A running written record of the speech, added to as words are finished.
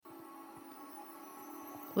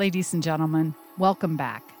Ladies and gentlemen, welcome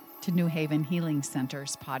back to New Haven Healing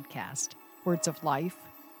Center's podcast, Words of Life,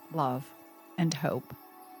 Love, and Hope,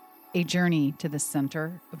 a journey to the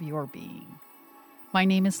center of your being. My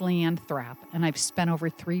name is Leanne Thrapp, and I've spent over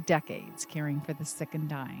 3 decades caring for the sick and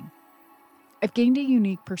dying. I've gained a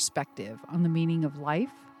unique perspective on the meaning of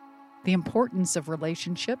life, the importance of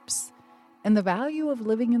relationships, and the value of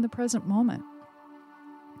living in the present moment.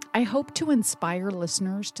 I hope to inspire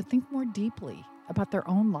listeners to think more deeply about their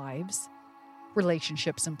own lives,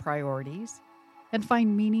 relationships, and priorities, and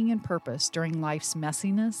find meaning and purpose during life's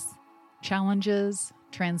messiness, challenges,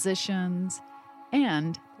 transitions,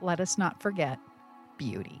 and, let us not forget,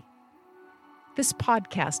 beauty. This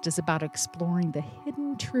podcast is about exploring the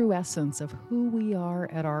hidden true essence of who we are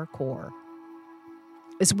at our core.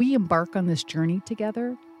 As we embark on this journey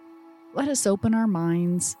together, let us open our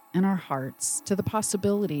minds and our hearts to the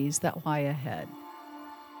possibilities that lie ahead.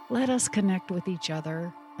 Let us connect with each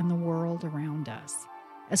other and the world around us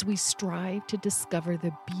as we strive to discover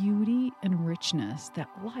the beauty and richness that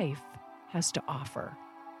life has to offer.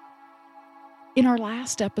 In our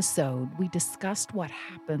last episode, we discussed what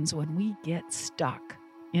happens when we get stuck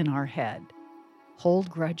in our head, hold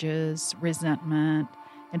grudges, resentment,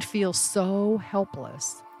 and feel so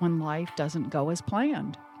helpless when life doesn't go as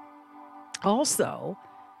planned. Also,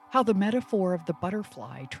 how the metaphor of the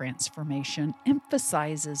butterfly transformation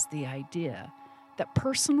emphasizes the idea that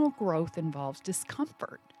personal growth involves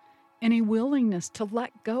discomfort and a willingness to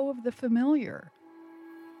let go of the familiar.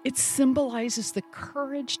 It symbolizes the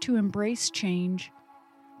courage to embrace change,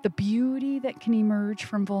 the beauty that can emerge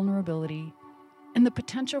from vulnerability, and the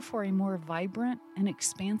potential for a more vibrant and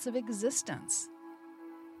expansive existence.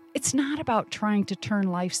 It's not about trying to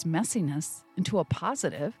turn life's messiness into a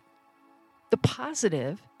positive. The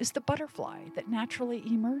positive is the butterfly that naturally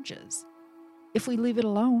emerges if we leave it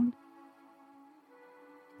alone.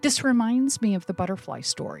 This reminds me of the butterfly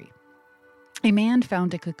story. A man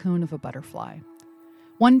found a cocoon of a butterfly.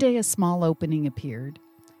 One day a small opening appeared.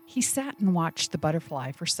 He sat and watched the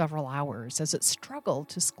butterfly for several hours as it struggled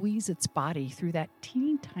to squeeze its body through that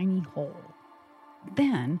teeny tiny hole.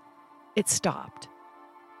 Then it stopped,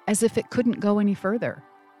 as if it couldn't go any further.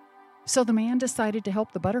 So the man decided to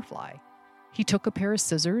help the butterfly. He took a pair of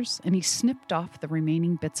scissors and he snipped off the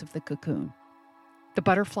remaining bits of the cocoon. The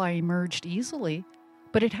butterfly emerged easily,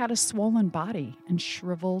 but it had a swollen body and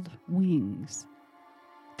shriveled wings.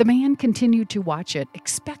 The man continued to watch it,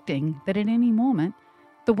 expecting that at any moment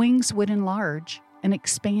the wings would enlarge and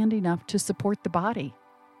expand enough to support the body.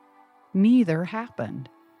 Neither happened.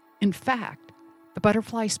 In fact, the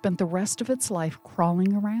butterfly spent the rest of its life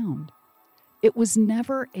crawling around. It was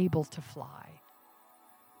never able to fly.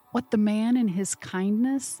 What the man in his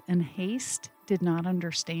kindness and haste did not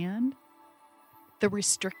understand, the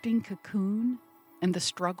restricting cocoon and the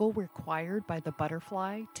struggle required by the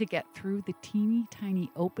butterfly to get through the teeny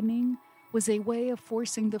tiny opening was a way of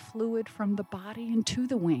forcing the fluid from the body into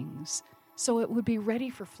the wings so it would be ready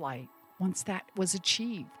for flight once that was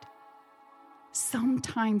achieved.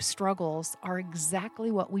 Sometimes struggles are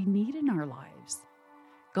exactly what we need in our lives.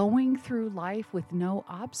 Going through life with no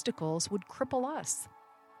obstacles would cripple us.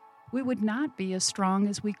 We would not be as strong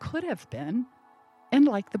as we could have been, and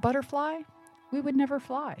like the butterfly, we would never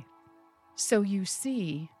fly. So you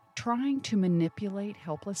see, trying to manipulate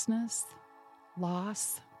helplessness,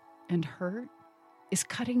 loss, and hurt is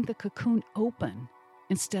cutting the cocoon open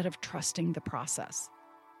instead of trusting the process.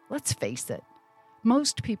 Let's face it,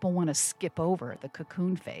 most people want to skip over the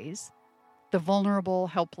cocoon phase, the vulnerable,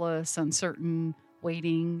 helpless, uncertain,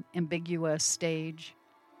 waiting, ambiguous stage,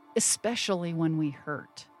 especially when we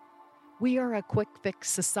hurt. We are a quick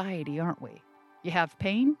fix society, aren't we? You have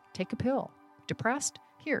pain? Take a pill. Depressed?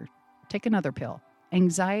 Here, take another pill.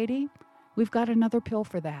 Anxiety? We've got another pill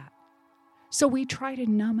for that. So we try to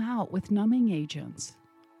numb out with numbing agents.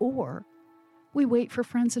 Or we wait for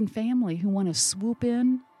friends and family who want to swoop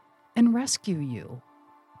in and rescue you.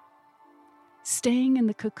 Staying in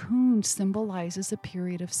the cocoon symbolizes a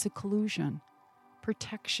period of seclusion,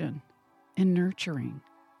 protection, and nurturing.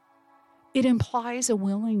 It implies a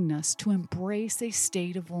willingness to embrace a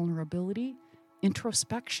state of vulnerability,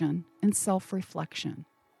 introspection, and self-reflection.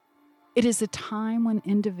 It is a time when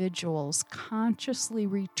individuals consciously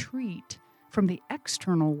retreat from the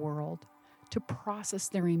external world to process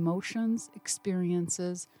their emotions,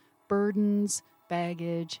 experiences, burdens,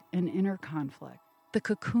 baggage, and inner conflict. The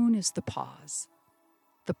cocoon is the pause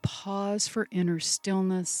for inner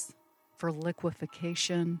stillness, for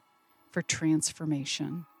liquefaction, for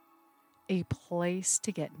transformation. A place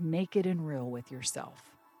to get naked and real with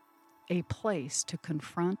yourself. A place to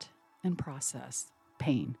confront and process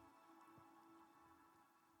pain.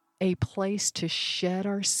 a place to shed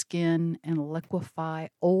our skin and liquefy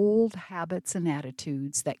old habits and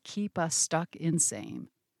attitudes that keep us stuck in same.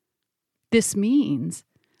 This means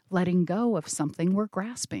letting go of something we're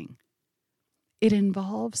grasping. It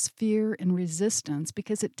involves fear and resistance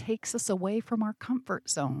because it takes us away from our comfort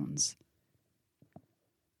zones.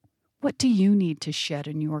 What do you need to shed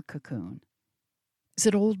in your cocoon? Is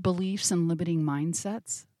it old beliefs and limiting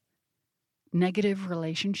mindsets? Negative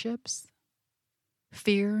relationships?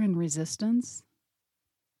 Fear and resistance?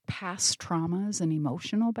 Past traumas and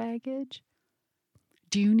emotional baggage?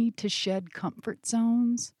 Do you need to shed comfort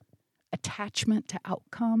zones? Attachment to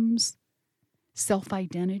outcomes?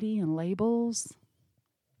 Self-identity and labels?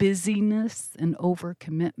 Busyness and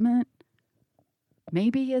overcommitment?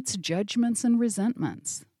 Maybe it's judgments and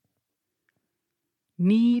resentments.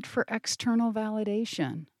 Need for external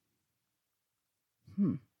validation.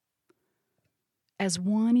 As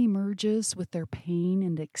one emerges with their pain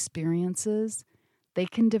and experiences, they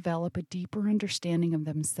can develop a deeper understanding of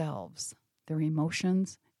themselves, their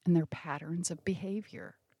emotions, and their patterns of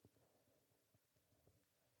behavior.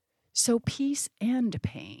 So peace and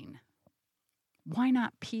pain. Why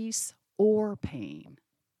not peace or pain?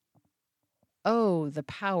 Oh, the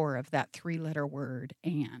power of that three-letter word,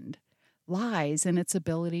 and, lies in its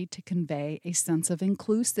ability to convey a sense of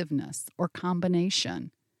inclusiveness or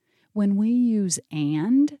combination. When we use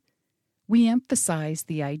and, we emphasize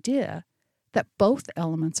the idea that both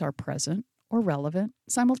elements are present or relevant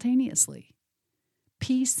simultaneously.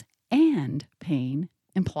 Peace and pain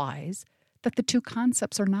implies that the two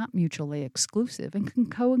concepts are not mutually exclusive and can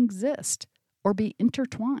coexist or be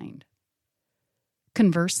intertwined.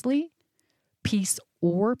 Conversely, peace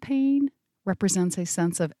or pain represents a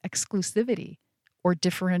sense of exclusivity or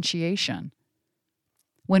differentiation.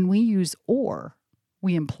 When we use or,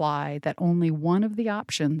 we imply that only one of the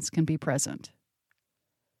options can be present.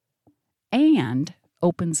 And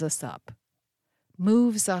opens us up,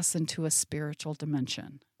 moves us into a spiritual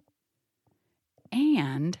dimension.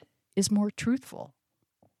 And is more truthful.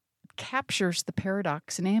 It captures the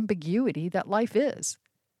paradox and ambiguity that life is.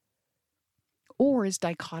 Or is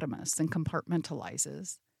dichotomous and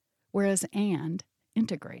compartmentalizes, whereas and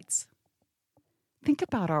integrates. Think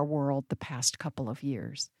about our world the past couple of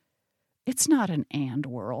years. It's not an and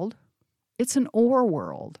world. It's an or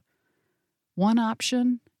world. One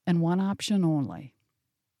option and one option only.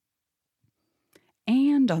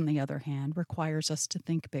 And, on the other hand, requires us to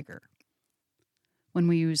think bigger. When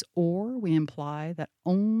we use or, we imply that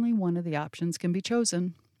only one of the options can be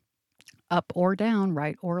chosen, up or down,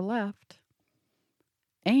 right or left.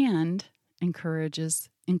 And encourages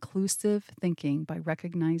inclusive thinking by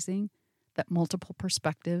recognizing that multiple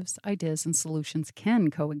perspectives, ideas, and solutions can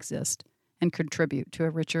coexist and contribute to a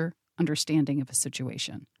richer understanding of a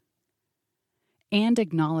situation. And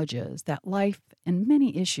acknowledges that life and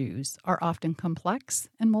many issues are often complex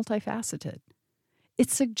and multifaceted. It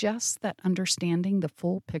suggests that understanding the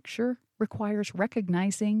full picture requires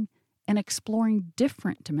recognizing and exploring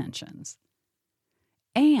different dimensions,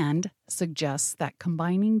 and suggests that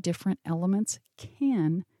combining different elements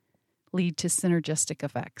can lead to synergistic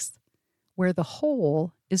effects, where the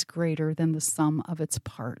whole is greater than the sum of its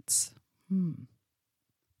parts.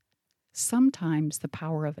 Sometimes the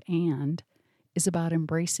power of and is about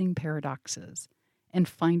embracing paradoxes and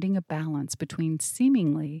finding a balance between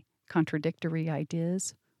seemingly contradictory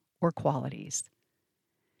ideas or qualities.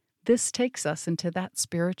 This takes us into that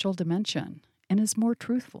spiritual dimension and is more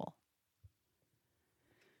truthful.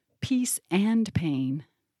 Peace and pain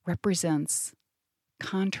represents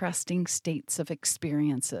contrasting states of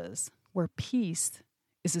experiences where peace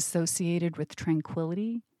is associated with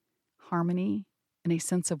tranquility, harmony, and a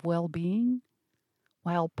sense of well-being,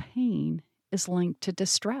 while pain is linked to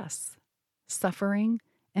distress, suffering,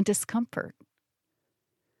 and discomfort.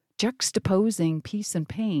 Juxtaposing peace and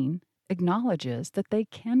pain acknowledges that they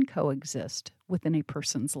can coexist within a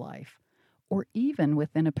person's life, or even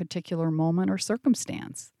within a particular moment or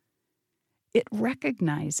circumstance. It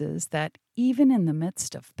recognizes that even in the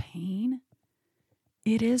midst of pain,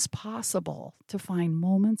 it is possible to find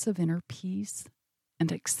moments of inner peace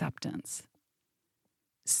and acceptance.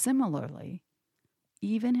 Similarly,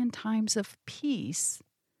 even in times of peace,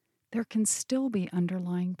 there can still be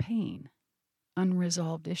underlying pain,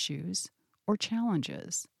 unresolved issues, or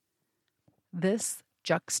challenges. This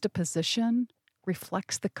juxtaposition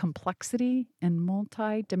reflects the complexity and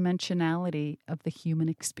multidimensionality of the human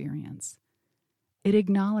experience. It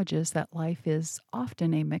acknowledges that life is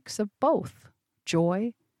often a mix of both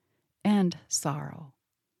joy and sorrow,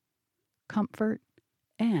 comfort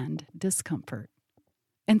and discomfort,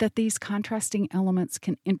 and that these contrasting elements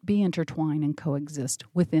can be intertwined and coexist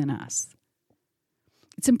within us.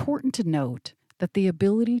 It's important to note that the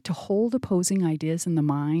ability to hold opposing ideas in the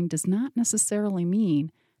mind does not necessarily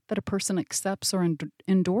mean that a person accepts or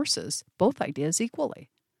endorses both ideas equally.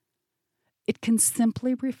 It can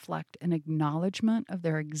simply reflect an acknowledgement of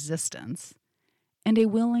their existence and a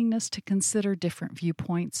willingness to consider different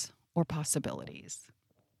viewpoints or possibilities.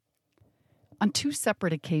 On 2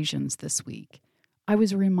 separate occasions this week, I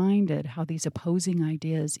was reminded how these opposing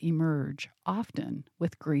ideas emerge, often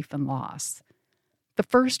with grief and loss. The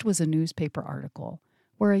first was a newspaper article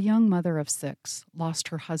where a young mother of 6 lost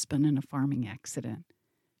her husband in a farming accident.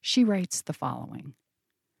 She writes the following: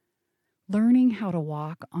 "Learning how to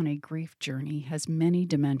walk on a grief journey has many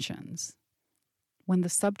dimensions. When the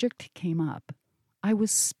subject came up, I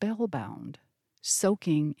was spellbound,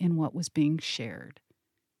 soaking in what was being shared.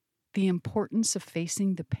 The importance of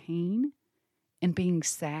facing the pain and being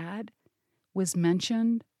sad was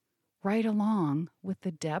mentioned right along with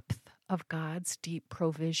the depth of God's deep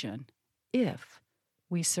provision if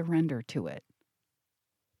we surrender to it."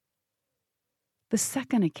 The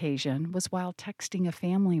second occasion was while texting a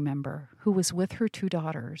family member who was with her 2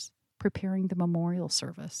 daughters preparing the memorial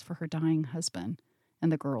service for her dying husband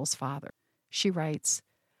and the girl's father. She writes,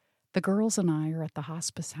 "The girls and I are at the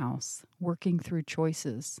hospice house working through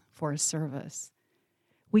choices for a service.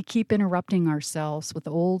 We keep interrupting ourselves with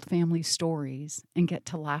old family stories and get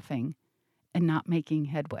to laughing and not making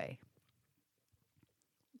headway.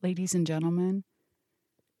 Ladies and gentlemen,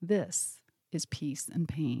 this is peace and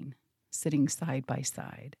pain sitting side by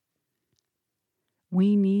side.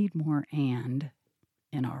 We need more and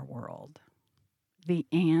in our world. The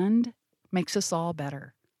and makes us all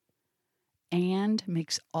better. And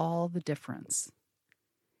makes all the difference.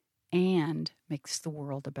 And makes the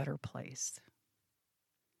world a better place."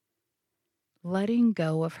 Letting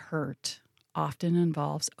go of hurt often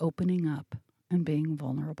involves opening up and being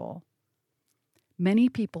vulnerable. Many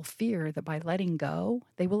people fear that by letting go,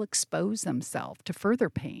 they will expose themselves to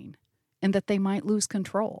further pain and that they might lose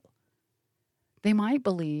control. They might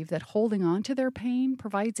believe that holding on to their pain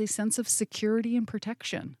provides a sense of security and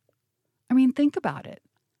protection. I mean, think about it.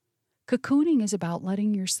 Cocooning is about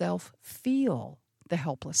letting yourself feel the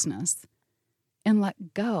helplessness and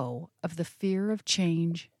let go of the fear of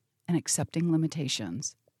change and accepting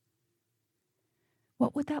limitations.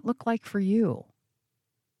 What would that look like for you?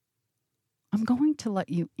 I'm going to let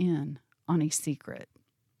you in on a secret.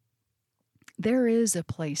 There is a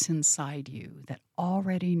place inside you that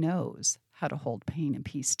already knows how to hold pain and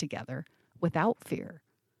peace together without fear.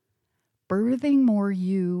 Birthing more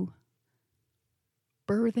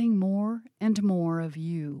and more of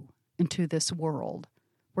you into this world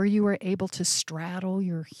where you are able to straddle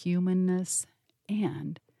your humanness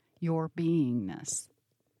and your beingness.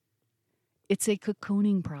 It's a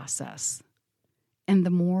cocooning process. And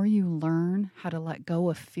the more you learn how to let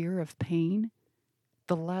go of fear of pain,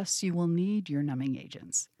 the less you will need your numbing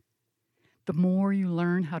agents. The more you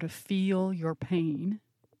learn how to feel your pain,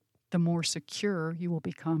 the more secure you will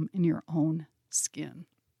become in your own skin.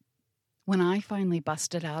 When I finally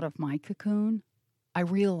busted out of my cocoon, I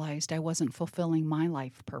realized I wasn't fulfilling my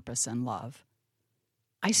life purpose and love.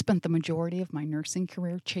 I spent the majority of my nursing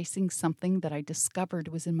career chasing something that I discovered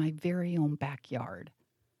was in my very own backyard.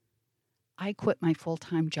 I quit my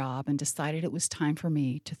full-time job and decided it was time for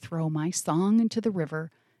me to throw my song into the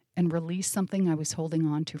river and release something I was holding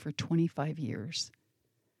on to for 25 years.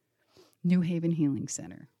 New Haven Healing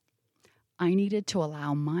Center. I needed to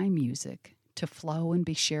allow my music to flow and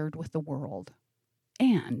be shared with the world,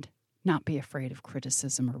 and not be afraid of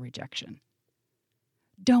criticism or rejection.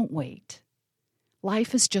 Don't wait.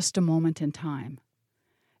 Life is just a moment in time.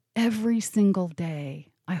 Every single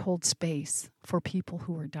day, I hold space for people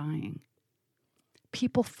who are dying.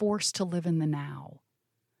 People forced to live in the now.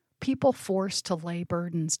 People forced to lay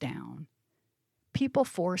burdens down. People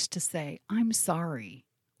forced to say, "I'm sorry,"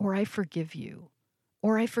 or "I forgive you,"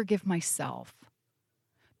 or "I forgive myself."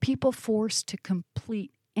 People forced to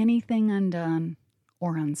complete anything undone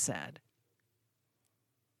or unsaid.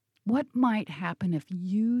 What might happen if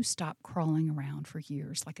you stop crawling around for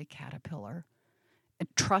years like a caterpillar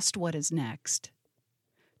and trust what is next?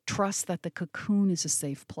 Trust that the cocoon is a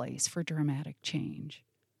safe place for dramatic change.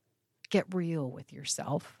 Get real with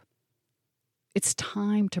yourself. It's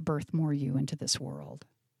time to birth more you into this world.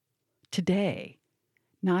 Today,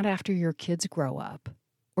 not after your kids grow up,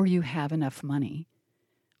 or you have enough money,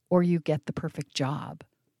 or you get the perfect job,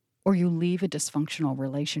 or you leave a dysfunctional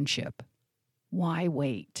relationship. Why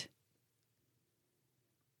wait?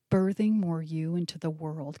 Birthing more you into the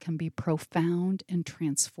world can be a profound and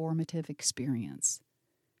transformative experience.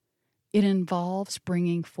 It involves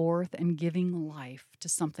bringing forth and giving life to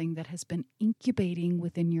something that has been incubating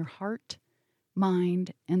within your heart,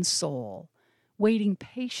 mind, and soul, waiting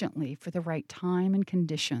patiently for the right time and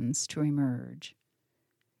conditions to emerge.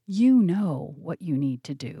 You know what you need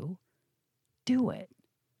to do. Do it.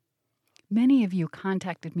 Many of you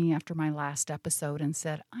contacted me after my last episode and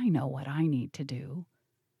said, I know what I need to do.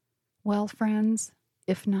 Well, friends,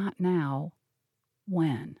 if not now,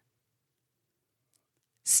 when?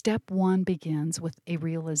 Step 1 begins with a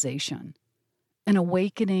realization, an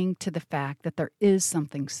awakening to the fact that there is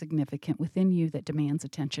something significant within you that demands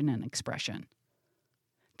attention and expression.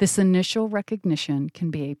 This initial recognition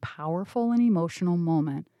can be a powerful and emotional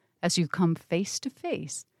moment as you come face to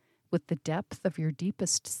face with the depth of your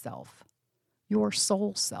deepest self, your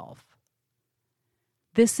soul self.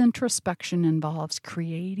 This introspection involves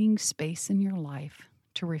creating space in your life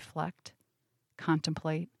to reflect,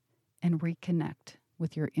 contemplate, and reconnect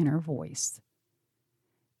with your inner voice.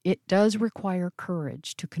 It does require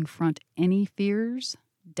courage to confront any fears,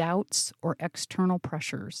 doubts, or external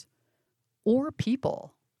pressures, or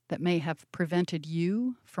people that may have prevented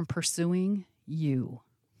you from pursuing you,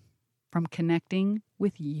 from connecting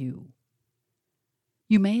with you.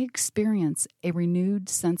 You may experience a renewed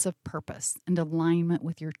sense of purpose and alignment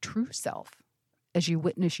with your true self as you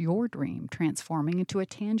witness your dream transforming into a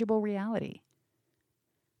tangible reality.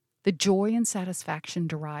 The joy and satisfaction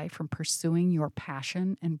derived from pursuing your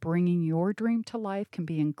passion and bringing your dream to life can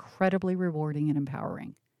be incredibly rewarding and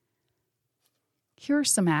empowering. Here are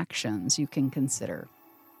some actions you can consider.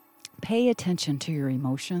 Pay attention to your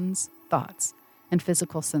emotions, thoughts, and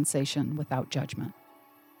physical sensation without judgment.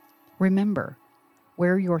 Remember,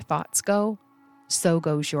 where your thoughts go, so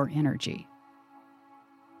goes your energy.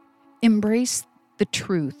 Embrace the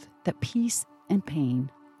truth that peace and pain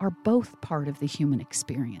are both part of the human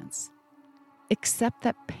experience. Accept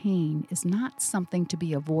that pain is not something to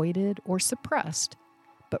be avoided or suppressed,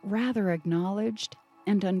 but rather acknowledged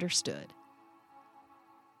and understood.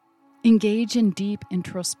 Engage in deep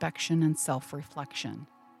introspection and self-reflection.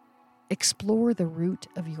 Explore the root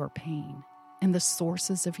of your pain and the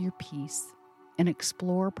sources of your peace, and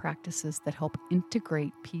explore practices that help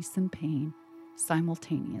integrate peace and pain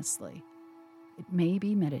simultaneously. It may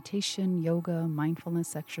be meditation, yoga,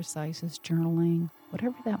 mindfulness exercises, journaling,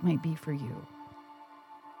 whatever that might be for you.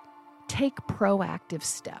 Take proactive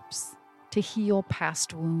steps to heal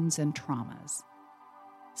past wounds and traumas.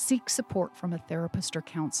 Seek support from a therapist or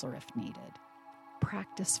counselor if needed.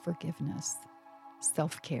 Practice forgiveness,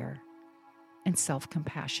 self-care, and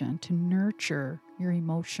self-compassion to nurture your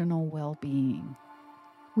emotional well-being.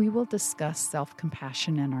 We will discuss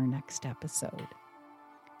self-compassion in our next episode.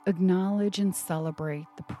 Acknowledge and celebrate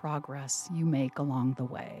the progress you make along the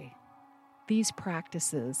way. These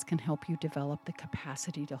practices can help you develop the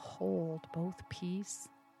capacity to hold both peace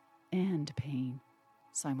and pain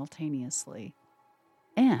simultaneously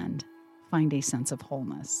and find a sense of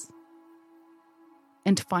wholeness.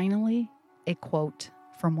 And finally, a quote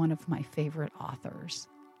from one of my favorite authors.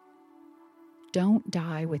 Don't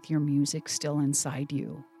die with your music still inside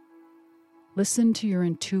you. Listen to your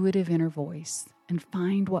intuitive inner voice and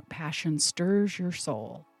find what passion stirs your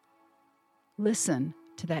soul. Listen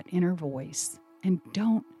to that inner voice and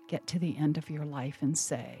don't get to the end of your life and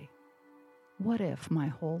say, what if my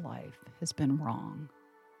whole life has been wrong?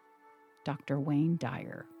 Dr. Wayne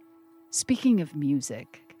Dyer. Speaking of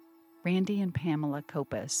music, Randy and Pamela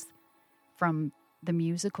Kopis from the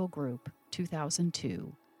musical group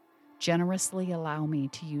 2002 generously allow me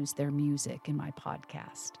to use their music in my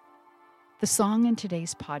podcast. The song in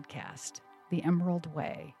today's podcast, The Emerald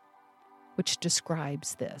Way, which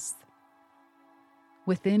describes this.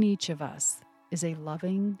 Within each of us is a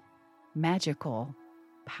loving, magical,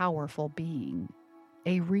 powerful being,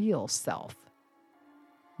 a real self.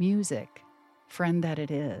 Music, friend that it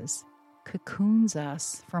is, cocoons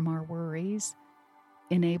us from our worries,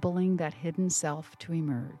 enabling that hidden self to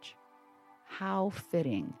emerge. How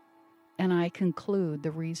fitting, and I conclude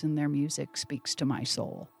the reason their music speaks to my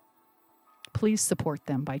soul. Please support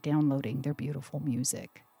them by downloading their beautiful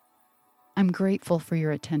music. I'm grateful for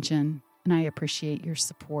your attention, and I appreciate your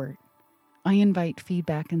support. I invite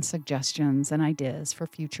feedback and suggestions and ideas for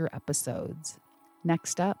future episodes.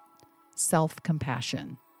 Next up,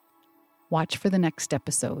 self-compassion. Watch for the next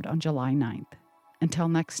episode on July 9th. Until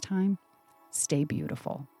next time, stay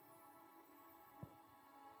beautiful.